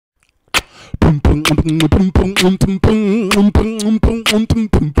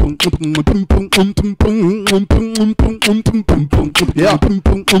Yeah.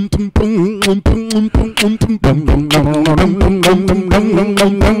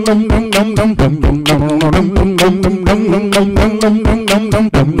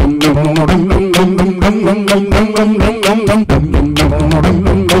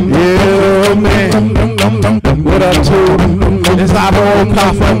 Yeah, man. What up, too? It's Ivo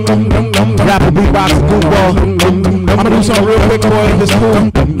Okafo, rapper, beatboxer, goofball. I'ma do something real quick, boy. If it's cool,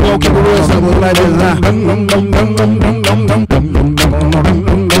 we'll keep it real simple like this,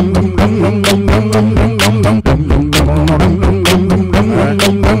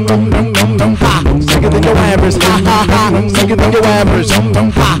 Sicker than your average, ha ha ha. Sicker than your average, ha.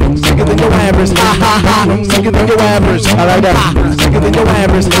 Sicker than your average, ha ha ha. Sicker than your average, I like that. Sicker than your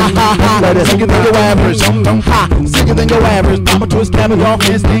average, ha ha ha. Like that. Sicker than your average, ha. Sicker than your average. Papa twist, cabbage off,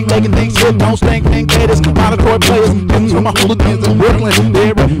 instinct, making things shit, don't stink, haters, monitory players, things from my hooligans in Brooklyn.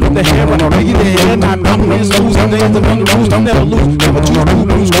 They're with the hair on our they're not dominant, losing things among the rules, don't never lose, never choose who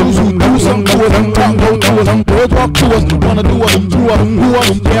lose, who do something to us, don't go to us, girls walk to us, wanna do us, do us, who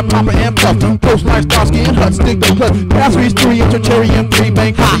us, yeah, Papa and Puff, post like Starsky and Hutch, stick the clutch, gas reach 3, enter cherry M3,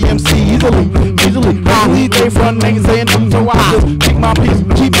 bank CMC, easily, they front niggas saying nothing, so I just keep my peace,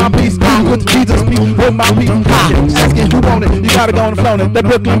 with the Jesus peace, with my peace, asking who want it, you gotta go and flown it, that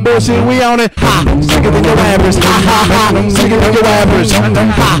Brooklyn bullshit, we on it, sicker than your average, ha ha ha, sicker than your average, ha,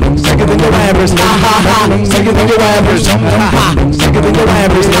 sicker than your average, ha ha ha, sicker than your average, ha, sicker than your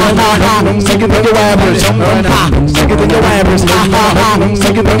average, ha ha ha, sicker than your average, ha, sicker than your average, ha ha ha,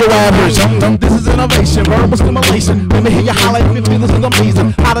 sicker than your average. This is innovation, verbal stimulation. Let me hear you holler if you feel this is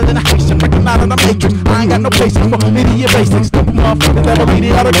amazing. Hotter than a Haitian, breaking out of the matrix. I ain't got no patience for idiot basics. Stupid motherfuckers that believe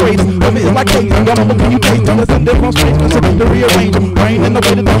they are the greatest. If it is like cake, I'm gonna look when you taste them. Listen, different strange, listen to rearrange them. Brain in the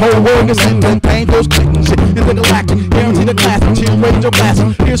way that the whole world gets entertained. Those clicking shit into galactic. Guarantee the classic. Chill, raise your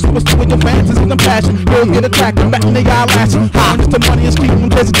glasses. Here's super with your fantasies and passion. Girls get attracted, back in the eyelashes. I'm just the money and street. I'm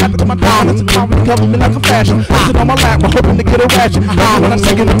chasing traffic to my comments and comments cover me like a fashion. I sit on my lap, I'm hoping to get a ratchet. When I'm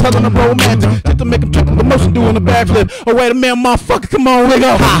singing and telling them romantic, just to make them trick the motion, doing a backflip. Oh wait a minute, motherfucker, come on, we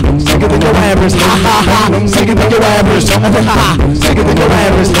go. Sicker than your average, ha ha ha. Sicker than your average, ha. Sicker than your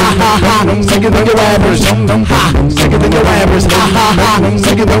average, ha ha ha. Sicker than your average, ha. Sicker than your average, ha ha ha.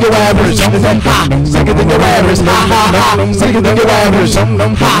 Sicker than your average, ha. Sicker than your average, ha ha ha. Sicker than your average, ha.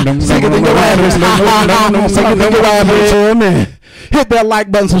 Sicker than your average, ha ha ha. Sicker than your average. Oh man. Hit that like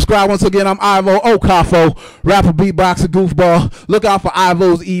button, subscribe. Once again, I'm Ivo Okafo, rapper, beatboxer, goofball. Look out for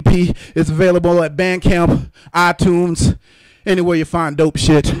Ivo's EP. It's available at Bandcamp, iTunes, anywhere you find dope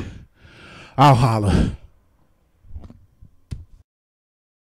shit. I'll holler.